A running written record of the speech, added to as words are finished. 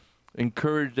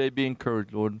encouraged, they'd be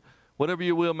encouraged, Lord. Whatever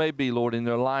your will may be, Lord, in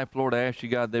their life, Lord, I ask you,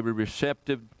 God, they be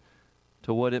receptive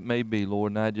to what it may be,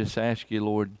 Lord. And I just ask you,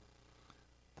 Lord,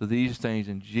 to these things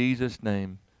in Jesus'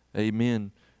 name.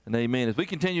 Amen and amen. As we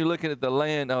continue looking at the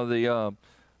land of the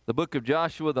book of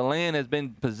Joshua, the land has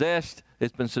been possessed.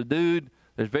 It's been subdued.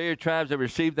 There's various tribes that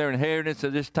received their inheritance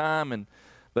at this time,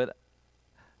 but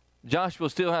Joshua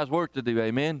still has work to do.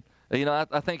 Amen. You know,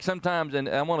 I think sometimes, and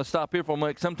I want to stop here for a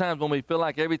moment, sometimes when we feel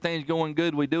like everything's going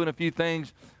good, we're doing a few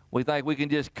things, we think we can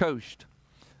just coast.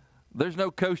 There's no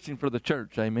coasting for the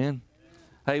church. Amen.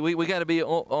 Hey, we got to be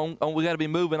we got to be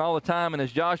moving all the time. And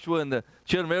as Joshua and the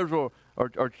children of Israel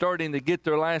are starting to get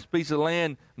their last piece of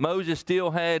land, Moses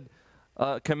still had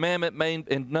commandment made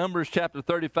in Numbers chapter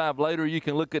 35. Later, you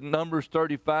can look at Numbers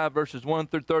 35 verses 1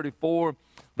 through 34.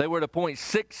 They were to appoint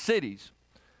 6 cities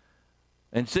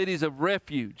and cities of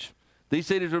refuge. These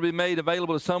cities will be made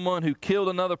available to someone who killed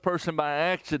another person by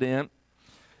accident.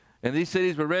 And these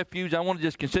cities were refuge. I want to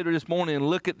just consider this morning and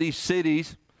look at these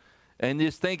cities and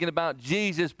just thinking about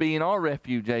Jesus being our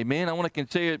refuge. Amen. I want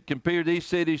to compare these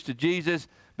cities to Jesus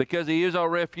because he is our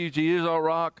refuge. He is our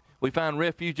rock. We find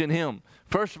refuge in him.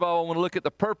 First of all, I want to look at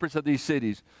the purpose of these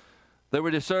cities. They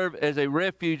were to serve as a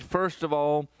refuge. First of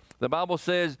all, the Bible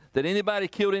says that anybody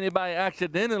killed anybody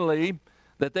accidentally,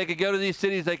 that they could go to these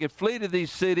cities, they could flee to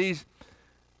these cities.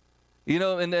 You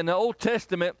know, in the Old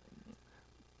Testament,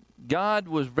 God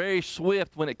was very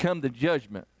swift when it come to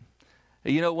judgment.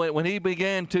 You know, when he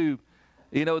began to,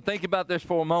 think about this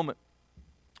for a moment.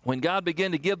 When God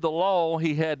began to give the law,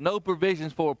 he had no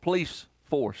provisions for a police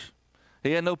force.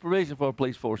 He had no provision for a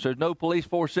police force. There's no police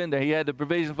force in there. He had the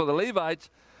provision for the Levites.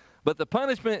 But the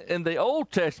punishment in the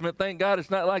Old Testament, thank God it's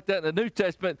not like that in the New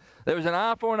Testament. There was an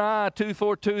eye for an eye, a tooth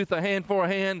for a tooth, a hand for a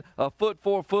hand, a foot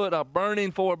for a foot, a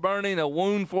burning for a burning, a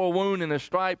wound for a wound, and a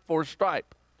stripe for a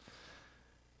stripe.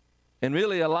 And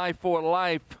really a life for a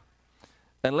life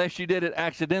unless you did it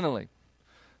accidentally.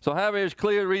 So however, it's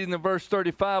clear reading the verse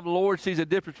 35, the Lord sees a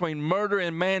difference between murder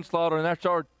and manslaughter, and that's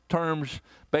our terms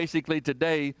basically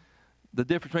today. The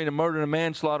difference between a murder and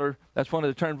manslaughter, that's one of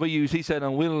the terms we use. He said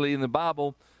unwillingly in the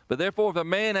Bible. But therefore, if a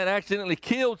man had accidentally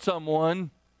killed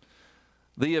someone,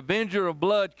 the avenger of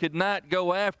blood could not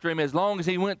go after him as long as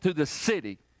he went to the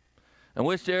city. And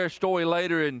we'll share a story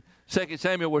later in 2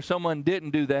 Samuel where someone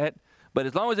didn't do that. But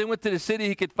as long as they went to the city,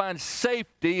 he could find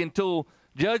safety until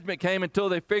judgment came, until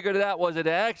they figured it out. Was it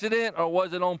an accident or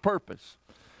was it on purpose?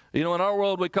 You know, in our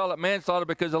world, we call it manslaughter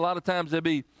because a lot of times there'll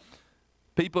be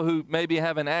people who maybe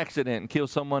have an accident and kill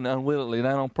someone unwillingly,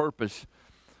 not on purpose.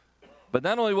 But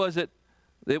not only was it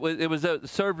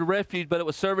served a refuge, but it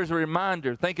was served as a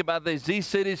reminder. Think about this. These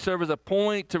cities serve as a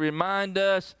point to remind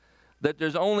us that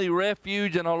there's only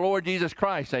refuge in our Lord Jesus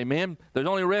Christ. Amen. There's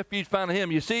only refuge found in him.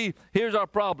 You see, here's our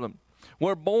problem.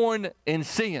 We're born in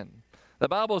sin. The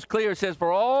Bible is clear. It says,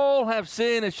 for all have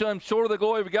sinned and come short of the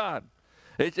glory of God.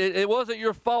 It wasn't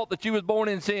your fault that you was born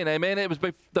in sin. Amen. It was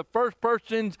the first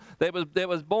persons that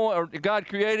was born, or God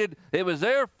created. It was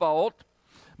their fault.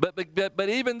 But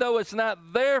even though it's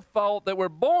not their fault that we're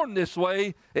born this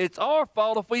way, it's our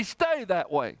fault if we stay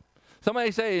that way.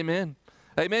 Somebody say amen.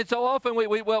 Amen. So often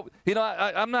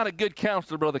I'm not a good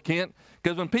counselor, Brother Kent,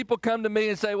 because when people come to me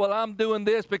and say, well, I'm doing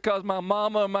this because my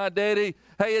mama or my daddy,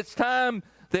 hey, it's time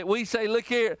that we say, look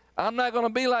here, I'm not going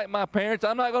to be like my parents.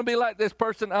 I'm not going to be like this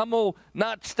person. I'm going to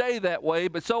not stay that way.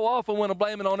 But so often we want to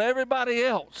blame it on everybody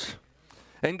else.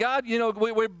 And God,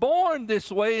 we're born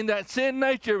this way in that sin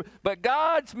nature, but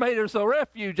God's made us a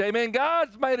refuge. Amen.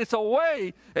 God's made us a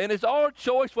way, and it's our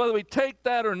choice whether we take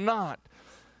that or not.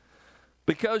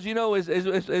 Because,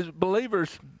 as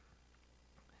believers,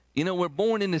 we're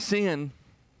born into sin,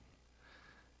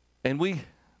 and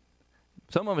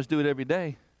some of us do it every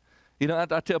day. I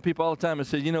tell people all the time, I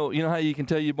say, you know how you can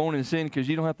tell you're born in sin? Because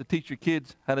you don't have to teach your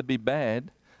kids how to be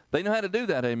bad. They know how to do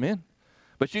that, amen.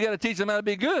 But you got to teach them how to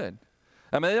be good.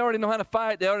 I mean, they already know how to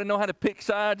fight. They already know how to pick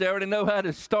sides. They already know how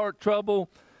to start trouble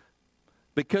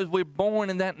because we're born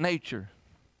in that nature.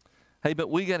 Hey, but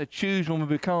we got to choose when we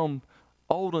become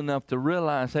old enough to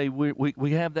realize, hey,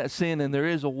 we have that sin, and there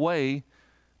is a way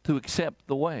to accept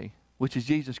the way, which is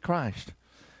Jesus Christ.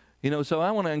 So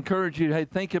I want to encourage you, hey,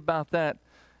 think about that.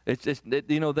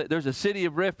 There's a city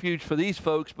of refuge for these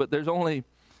folks, but there's only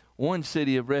one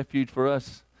city of refuge for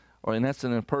us. And that's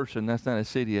in a person. That's not a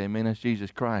city. Amen. That's Jesus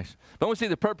Christ. But we see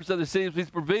the purpose of the cities, these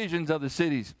provisions of the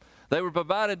cities. They were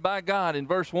provided by God. In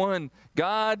verse 1,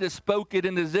 God has spoke it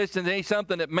into existence. It ain't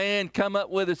something that man come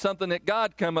up with. It's something that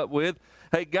God come up with.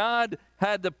 Hey, God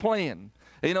had the plan.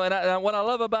 And what I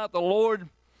love about the Lord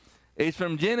is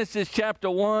from Genesis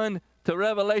chapter 1 to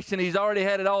Revelation, he's already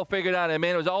had it all figured out.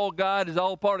 Amen. It was all God. It's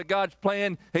all part of God's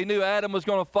plan. He knew Adam was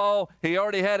going to fall. He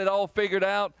already had it all figured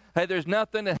out. Hey, there's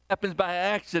nothing that happens by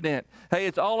accident. Hey,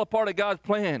 it's all a part of God's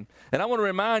plan. And I want to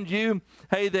remind you,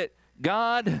 hey, that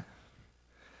God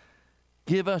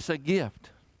give us a gift.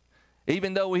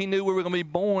 Even though he knew we were going to be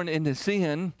born into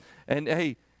sin, and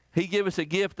hey, he gave us a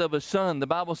gift of a son. The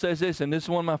Bible says this, and this is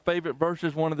one of my favorite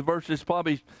verses, one of the verses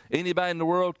probably anybody in the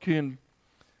world can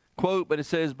quote, but it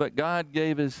says, but God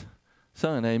gave his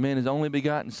son, amen, his only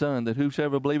begotten son, that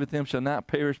whosoever believeth him shall not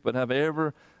perish, but have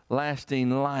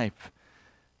everlasting life.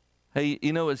 Hey,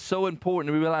 you know, it's so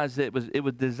important to realize that it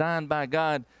was designed by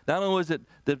God. Not only was it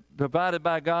provided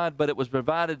by God, but it was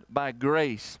provided by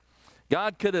grace.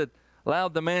 God could have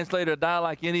allowed the manslayer to die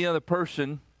like any other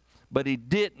person, but he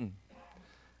didn't.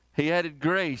 He added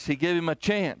grace. He gave him a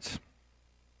chance.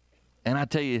 And I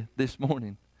tell you this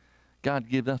morning, God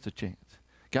gives us a chance.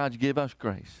 God give us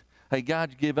grace. Hey,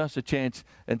 God give us a chance,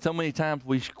 and so many times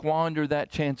we squander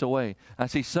that chance away. I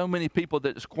see so many people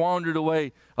that squandered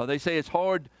away. They say it's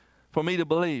hard for me to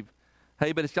believe.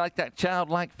 Hey, but it's like that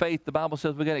childlike faith. The Bible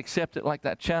says we got to accept it like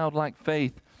that childlike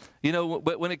faith. You know,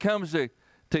 but when it comes to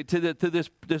this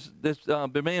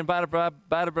being invited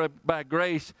by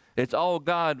grace, it's all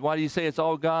God. Why do you say it's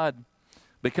all God?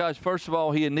 Because first of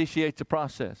all, he initiates the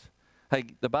process. Hey,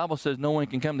 the Bible says no one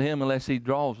can come to him unless he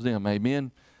draws them.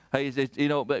 Amen. Hey, you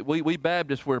know, but we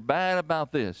Baptists, we're bad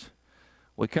about this.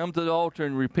 We come to the altar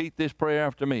and repeat this prayer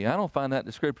after me. I don't find that in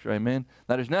the Scripture. Amen.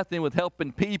 Now, there's nothing with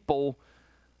helping people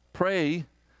pray,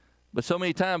 but so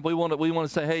many times we want to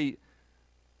say, hey,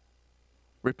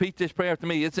 repeat this prayer after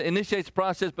me. It initiates the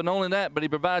process, but not only that, but he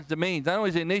provides the means. Not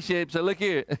only does he initiate, but say, look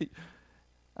here,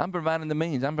 I'm providing the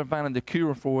means. I'm providing the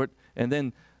cure for it. And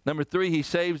then number 3, he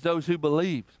saves those who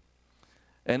believe.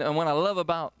 And what I love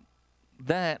about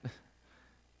that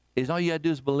is all you got to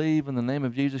do is believe in the name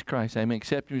of Jesus Christ. Amen.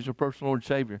 Accept him as your personal Lord and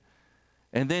Savior.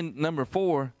 And then number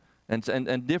 4,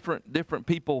 and different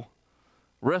people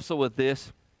wrestle with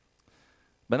this,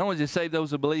 but not only does he save those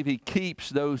who believe, he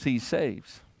keeps those he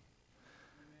saves.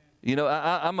 You know,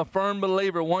 I'm a firm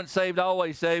believer, once saved,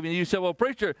 always saved. And you say, well,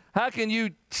 preacher, how can you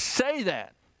say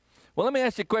that? Well, let me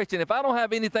ask you a question. If I don't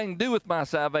have anything to do with my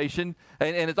salvation,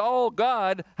 and it's all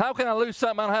God, how can I lose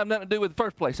something I don't have nothing to do with in the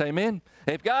first place? Amen?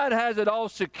 If God has it all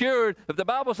secured, if the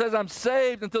Bible says I'm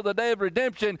saved until the day of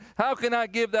redemption, how can I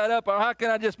give that up, or how can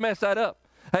I just mess that up?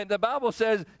 And the Bible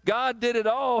says God did it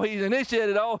all. He's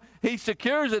initiated it all. He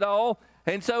secures it all.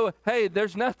 And so, hey,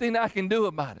 there's nothing I can do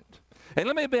about it. And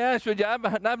let me be honest with you,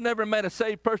 I've never met a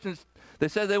saved person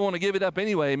that says they want to give it up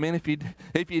anyway. I mean, if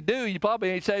you do, you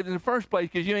probably ain't saved in the first place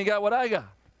because you ain't got what I got.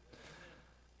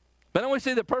 But I want to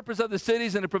see the purpose of the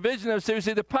cities and the provision of the cities,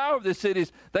 see the power of the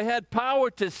cities. They had power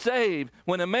to save.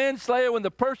 When a manslayer, when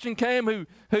the person came who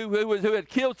had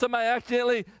killed somebody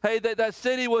accidentally, hey, that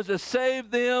city was to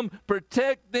save them,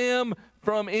 protect them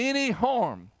from any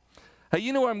harm. Hey,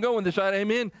 you know where I'm going with this, right?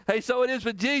 Amen? Hey, so it is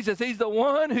with Jesus. He's the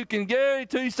one who can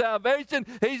guarantee salvation.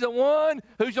 He's the one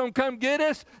who's going to come get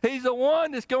us. He's the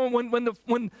one that's going,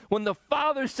 when the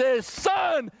Father says,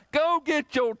 son, go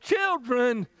get your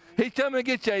children, he's coming to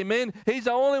get you, amen? He's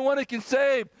the only one that can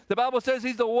save. The Bible says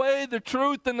he's the way, the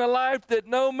truth, and the life, that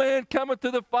no man cometh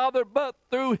to the Father but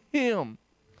through him.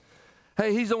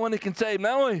 Hey, he's the one that can save.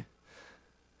 Not only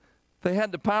they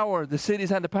had the power, the cities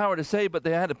had the power to save, but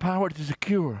they had the power to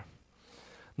secure.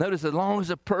 Notice, as long as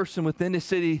a person within the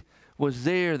city was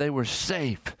there, they were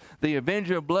safe. The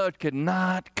avenger of blood could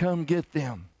not come get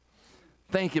them.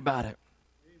 Think about it.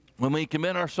 When we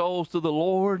commit our souls to the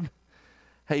Lord,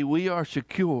 hey, we are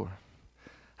secure.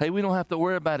 Hey, we don't have to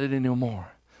worry about it anymore.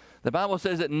 The Bible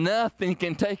says that nothing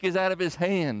can take us out of his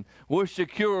hand. We're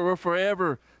secure. We're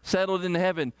forever settled in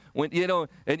heaven. When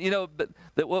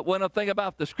I think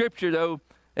about the Scripture, though,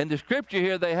 in the Scripture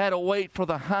here, they had to wait for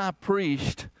the high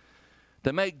priest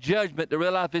to make judgment, to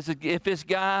realize if this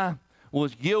guy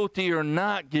was guilty or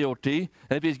not guilty.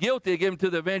 And if he's guilty, they give him to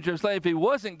the avenger of slave. If he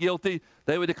wasn't guilty,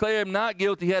 they would declare him not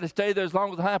guilty. He had to stay there as long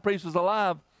as the high priest was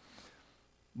alive.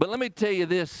 But let me tell you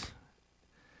this.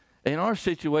 In our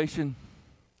situation,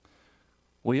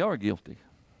 we are guilty.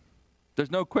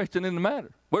 There's no question in the matter.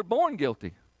 We're born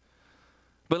guilty.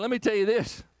 But let me tell you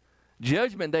this.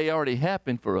 Judgment Day already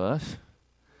happened for us.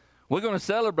 We're going to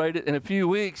celebrate it in a few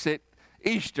weeks at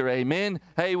Easter, amen.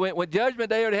 Hey, when Judgment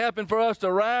Day already happened for us,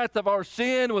 the wrath of our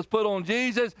sin was put on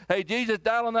Jesus. Hey, Jesus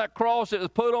died on that cross. It was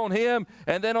put on him.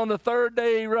 And then on the third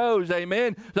day, he rose,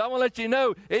 amen. So I want to let you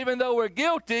know, even though we're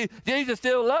guilty, Jesus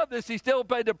still loved us. He still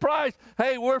paid the price.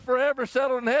 Hey, we're forever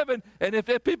settled in heaven. And if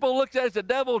people look at us, the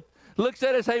devil looks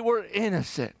at us, hey, we're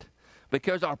innocent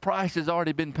because our price has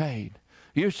already been paid.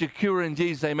 You're secure in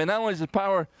Jesus. Amen. Not only is the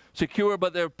power secure,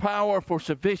 but they're powerful,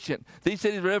 sufficient. These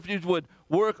cities of refuge would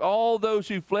work all those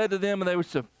who fled to them, and they would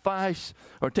suffice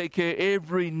or take care of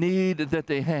every need that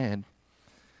they had.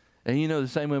 And you know the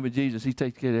same way with Jesus. He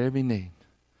takes care of every need.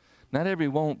 Not every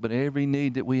want, but every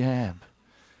need that we have.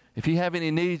 If you have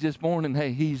any needs this morning,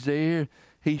 hey, He's there.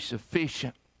 He's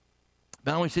sufficient.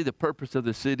 But I only see the purpose of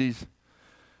the cities,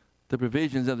 the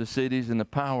provisions of the cities, and the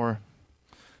power,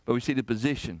 but we see the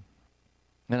position.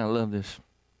 And I love this.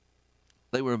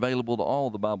 They were available to all,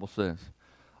 the Bible says.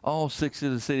 All 6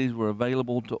 of the cities were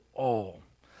available to all.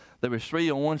 There were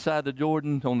 3 on one side of the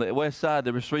Jordan, on the west side.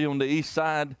 There were 3 on the east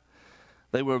side.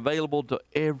 They were available to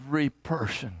every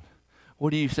person.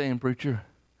 What are you saying, preacher?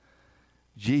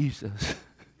 Jesus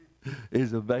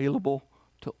is available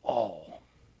to all.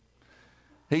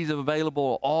 He's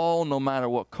available to all, no matter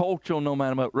what culture, no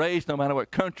matter what race, no matter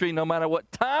what country, no matter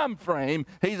what time frame.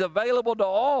 He's available to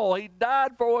all. He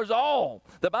died for us all.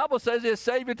 The Bible says He's a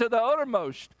Savior to the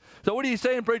uttermost. So what are you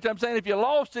saying, preacher? I'm saying if you're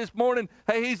lost this morning,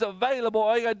 hey, He's available.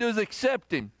 All you got to do is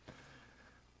accept Him.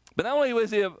 But not only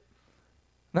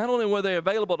were they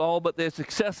available to all, but they're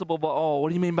accessible by all. What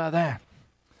do you mean by that?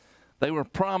 They were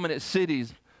prominent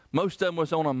cities. Most of them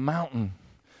was on a mountain.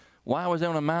 Why was they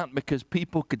on a mountain? Because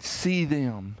people could see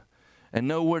them and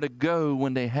know where to go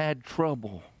when they had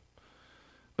trouble.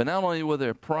 But not only were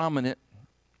they prominent,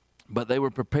 but they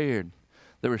were prepared.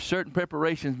 There were certain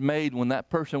preparations made when that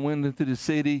person went into the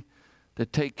city to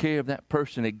take care of that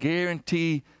person, to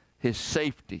guarantee his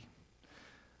safety.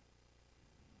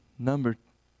 Number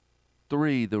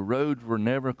 3, the roads were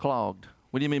never clogged.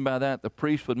 What do you mean by that? The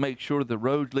priest would make sure the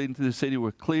roads leading to the city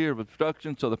were clear of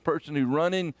obstruction so the person who's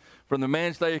running from the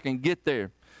manslayer can get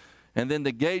there. And then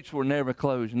the gates were never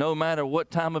closed. No matter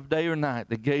what time of day or night,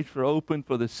 the gates were open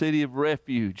for the city of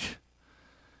refuge.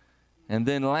 And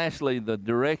then lastly, the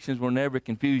directions were never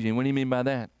confusing. What do you mean by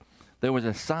that? There was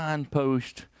a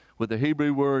signpost with a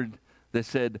Hebrew word that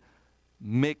said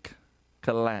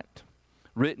Mikkalat,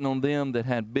 written on them that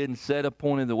had been set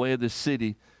upon in the way of the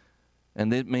city.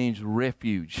 And it means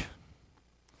refuge.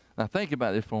 Now think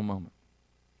about this for a moment.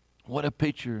 What a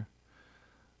picture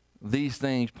these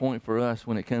things point for us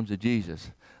when it comes to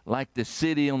Jesus. Like the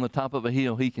city on the top of a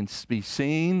hill, He can be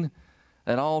seen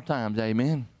at all times.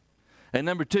 Amen. And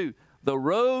number 2, the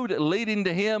road leading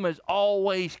to Him is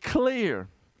always clear.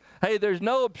 Hey, there's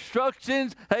no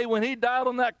obstructions. Hey, when He died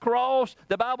on that cross,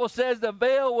 the Bible says the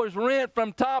veil was rent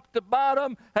from top to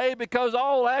bottom. Hey, because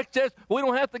all access, we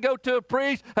don't have to go to a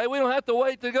priest. Hey, we don't have to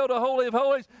wait to go to Holy of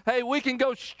Holies. Hey, we can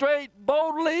go straight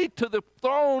boldly to the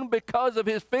throne because of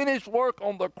His finished work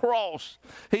on the cross.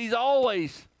 He's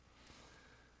always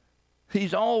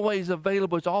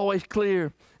available. It's always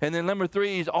clear. And then number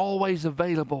 3, He's always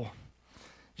available.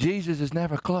 Jesus is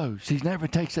never closed. He never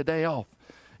takes a day off.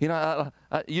 You know,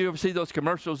 you ever see those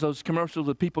commercials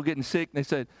of people getting sick, and they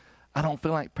said, I don't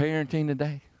feel like parenting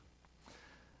today.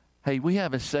 Hey, we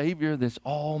have a Savior that's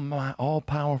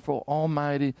all-powerful,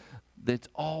 almighty, that's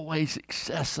always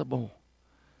accessible.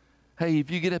 Hey,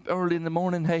 if you get up early in the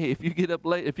morning, hey, if you get up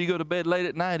late, if you go to bed late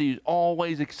at night, He's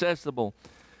always accessible.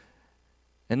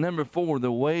 And number 4,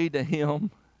 the way to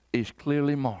Him is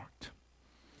clearly marked.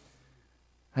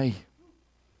 Hey,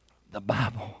 the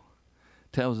Bible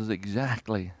tells us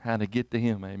exactly how to get to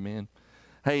Him. Amen.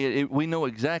 Hey, we know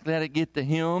exactly how to get to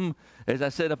Him. As I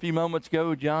said a few moments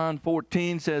ago, John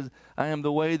 14 says, I am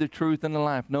the way, the truth, and the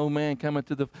life. No man cometh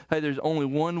to the... Hey, there's only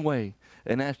one way,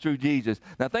 and that's through Jesus.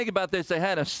 Now think about this. They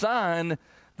had a sign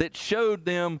that showed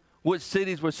them which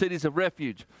cities were cities of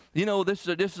refuge. You know, this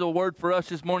is a word for us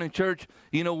this morning, church.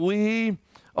 You know, we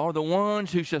are the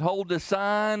ones who should hold the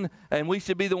sign, and we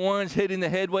should be the ones hitting the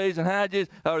headways and hedges,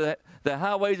 or the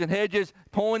highways and hedges,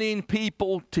 pointing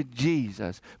people to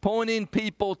Jesus, pointing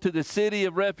people to the city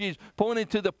of refuge, pointing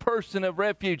to the person of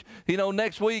refuge. You know,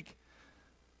 next week,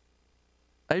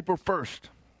 April 1st,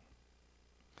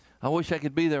 I wish I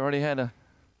could be there. I already had a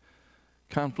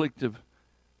conflict of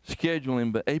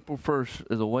scheduling, but April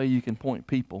 1st is a way you can point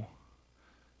people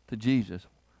to Jesus.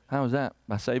 How is that?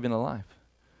 By saving a life.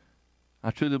 I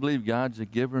truly believe God's the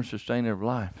giver and sustainer of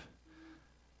life.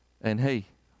 And hey,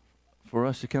 for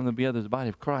us to come together as the body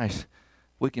of Christ,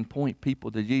 we can point people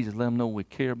to Jesus, let them know we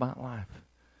care about life.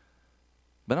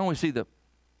 But I only see the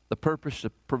purpose,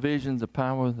 the provisions, the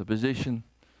power, the position.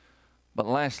 But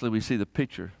lastly, we see the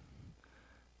picture.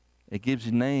 It gives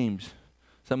you names.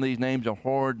 Some of these names are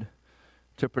hard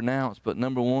to pronounce, but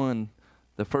number 1,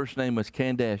 the first name was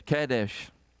Kadesh. Kadesh,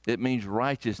 it means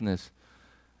righteousness.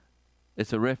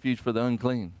 It's a refuge for the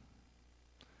unclean.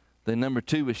 Then number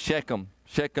 2 is Shechem.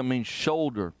 Shechem means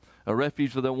shoulder, a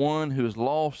refuge for the one who is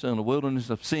lost in the wilderness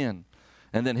of sin.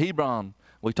 And then Hebron,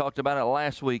 we talked about it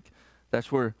last week.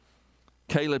 That's where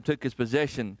Caleb took his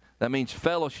possession. That means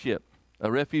fellowship,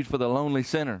 a refuge for the lonely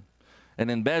sinner. And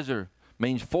then Bezer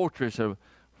means fortress, a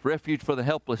refuge for the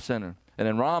helpless sinner. And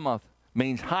then Ramoth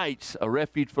means heights, a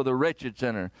refuge for the wretched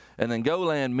sinner. And then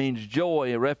Golan means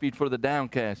joy, a refuge for the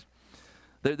downcast.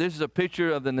 This is a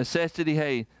picture of the necessity,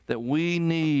 hey, that we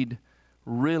need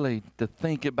really to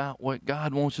think about what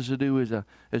God wants us to do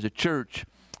as a church,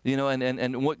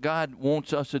 and what God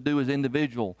wants us to do as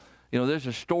individual. There's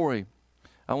a story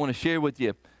I want to share with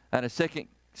you out of 2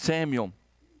 Samuel.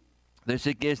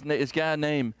 This guy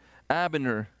named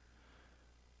Abner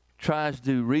tries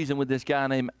to reason with this guy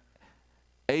named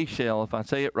Ashel, if I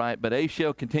say it right, but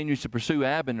Ashel continues to pursue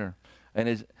Abner.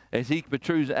 And as he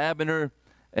pursues Abner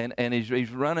and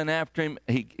he's running after him,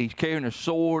 he's carrying a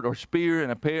sword or spear,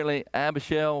 and apparently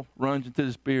Abishai runs into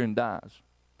the spear and dies.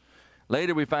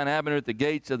 Later we find Abner at the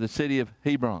gates of the city of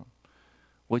Hebron,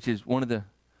 which is one of the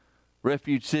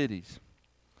refuge cities.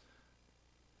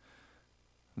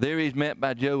 There he's met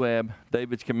by Joab,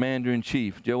 David's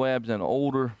commander-in-chief. Joab's an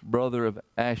older brother of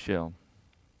Ashel.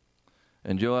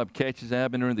 And Joab catches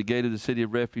Abner in the gate of the city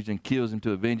of refuge and kills him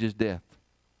to avenge his death.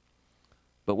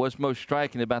 But what's most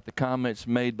striking about the comments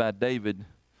made by David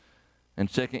in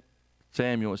 2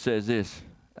 Samuel, it says this: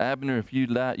 Abner, if you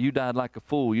died like a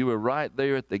fool. You were right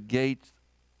there at the gates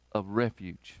of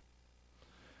refuge.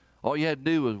 All you had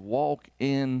to do was walk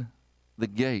in the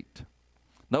gate.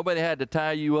 Nobody had to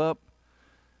tie you up.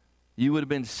 You would have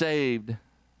been saved.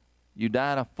 You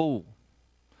died a fool.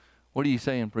 What are you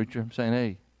saying, preacher? I'm saying,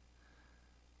 hey,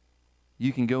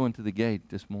 you can go into the gate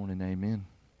this morning, amen.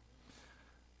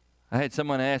 I had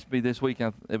someone ask me this week,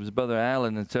 it was Brother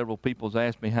Allen, and several people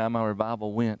asked me how my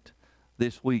revival went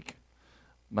this week.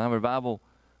 My revival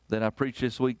that I preached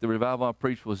this week, the revival I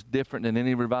preached was different than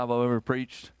any revival I ever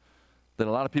preached. Did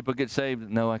a lot of people get saved?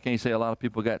 No, I can't say a lot of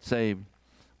people got saved.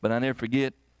 But I never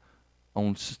forget,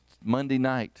 on Monday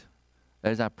night,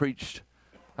 as I preached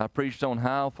on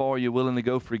how far you're willing to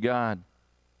go for God.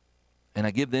 And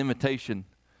I give the invitation.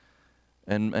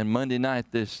 And Monday night,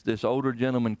 this older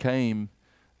gentleman came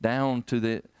down to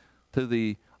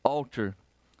the altar.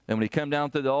 And when he came down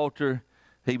to the altar,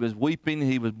 he was weeping,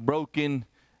 he was broken,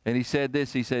 and he said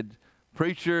this. He said,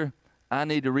 "Preacher, I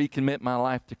need to recommit my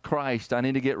life to Christ. I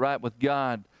need to get right with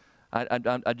God.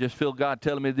 I just feel God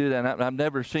telling me to do that." And I've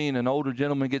never seen an older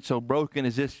gentleman get so broken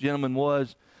as this gentleman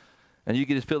was. And you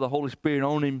could just feel the Holy Spirit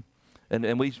on him.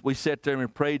 And we sat there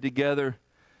and prayed together.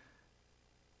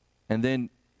 And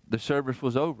then the service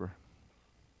was over.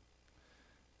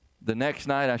 The next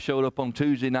night, I showed up on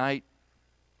Tuesday night.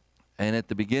 And at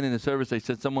the beginning of the service, they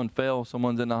said, someone fell,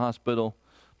 someone's in the hospital.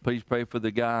 Please pray for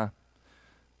the guy.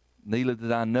 Neither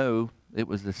did I know it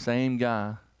was the same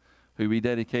guy who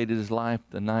rededicated his life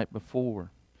the night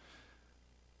before.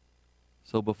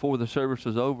 So before the service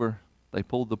was over, they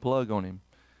pulled the plug on him.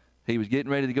 He was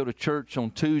getting ready to go to church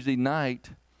on Tuesday night.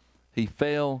 He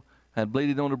fell, had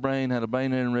bleeding on the brain, had a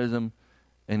brain aneurysm,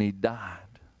 and he died.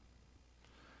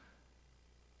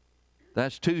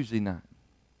 That's Tuesday night.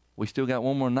 We still got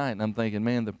one more night, and I'm thinking,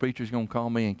 man, the preacher's going to call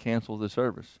me and cancel the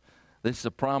service. This is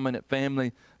a prominent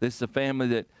family. This is a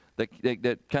family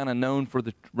that kind of known for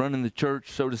running the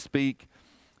church, so to speak.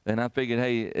 And I figured,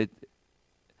 hey,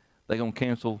 they're going to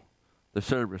cancel the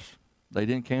service. They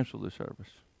didn't cancel the service.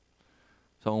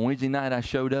 So on Wednesday night, I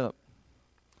showed up.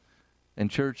 In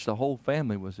church, the whole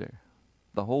family was there.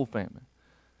 The whole family.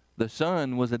 The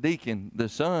son was a deacon. The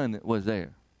son was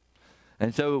there.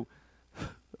 And so,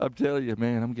 I'm telling you,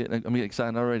 man, I'm getting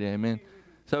excited already, amen.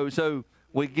 So I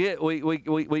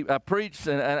preached,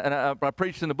 and I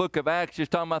preached in the book of Acts, just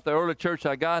talking about the early church,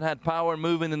 how God had power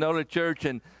moving in the early church,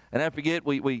 and I forget,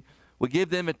 we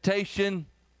give the invitation,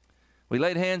 we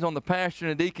laid hands on the pastor,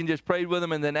 and the deacon just prayed with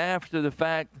him, and then after the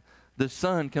fact, the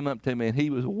son come up to me, and he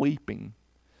was weeping,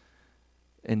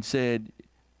 and said,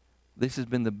 "This has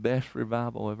been the best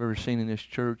revival I've ever seen in this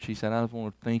church." He said, "I just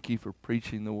want to thank you for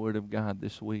preaching the Word of God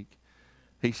this week."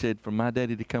 He said, "For my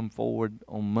daddy to come forward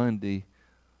on Monday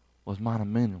was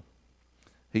monumental."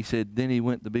 He said, then he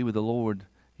went to be with the Lord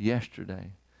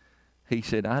yesterday. He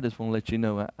said, "I just want to let you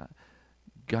know,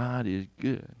 God is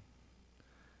good."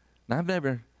 Now, I've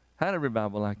never had a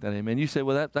revival like that, amen. You say,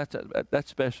 well, that's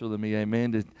special to me,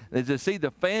 amen. To see the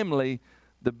family,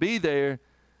 to be there,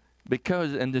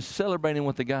 because and just celebrating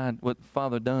what the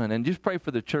Father done. And just pray for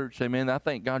the church, amen. I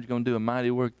think God's going to do a mighty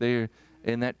work there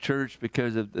in that church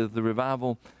because of the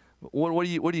revival. What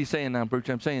are you saying now,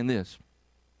 preacher? I'm saying this.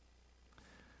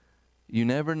 You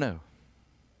never know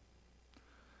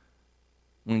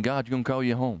when God's going to call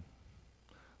you home.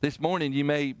 This morning you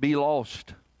may be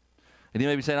lost. And you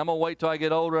may be saying, I'm going to wait till I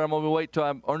get older. I'm going to wait till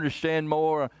I understand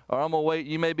more. Or I'm going to wait.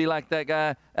 You may be like that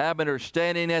guy, Abner,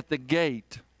 standing at the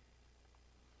gate.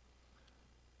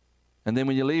 And then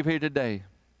when you leave here today,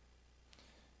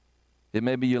 it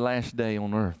may be your last day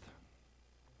on earth.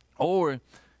 Or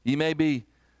you may be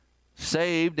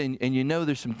saved and you know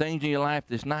there's some things in your life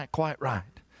that's not quite right.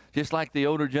 Just like the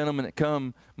older gentleman that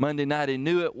come Monday night, he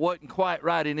knew it wasn't quite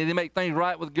right. He needed to make things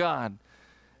right with God.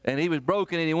 And he was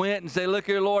broken, and he went and said, look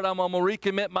here, Lord, I'm going to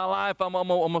recommit my life. I'm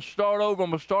going to start over.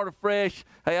 I'm going to start afresh.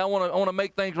 Hey, I want to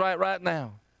make things right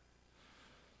now.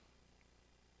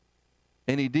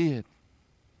 And he did.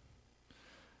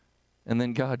 And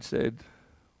then God said,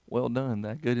 well done,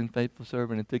 that good and faithful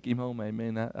servant, and took him home.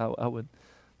 Amen. I would.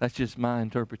 That's just my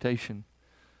interpretation.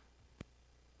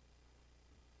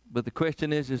 But the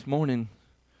question is this morning,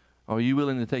 are you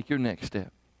willing to take your next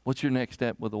step? What's your next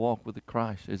step with the walk with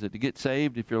Christ? Is it to get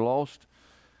saved if you're lost?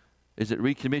 Is it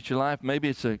recommit your life? Maybe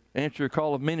it's to answer a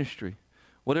call of ministry.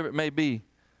 Whatever it may be,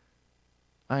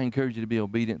 I encourage you to be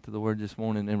obedient to the word this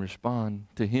morning and respond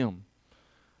to him.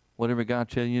 Whatever God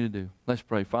tells you to do. Let's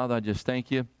pray. Father, I just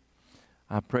thank you.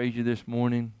 I praise you this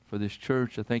morning for this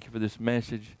church. I thank you for this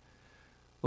message.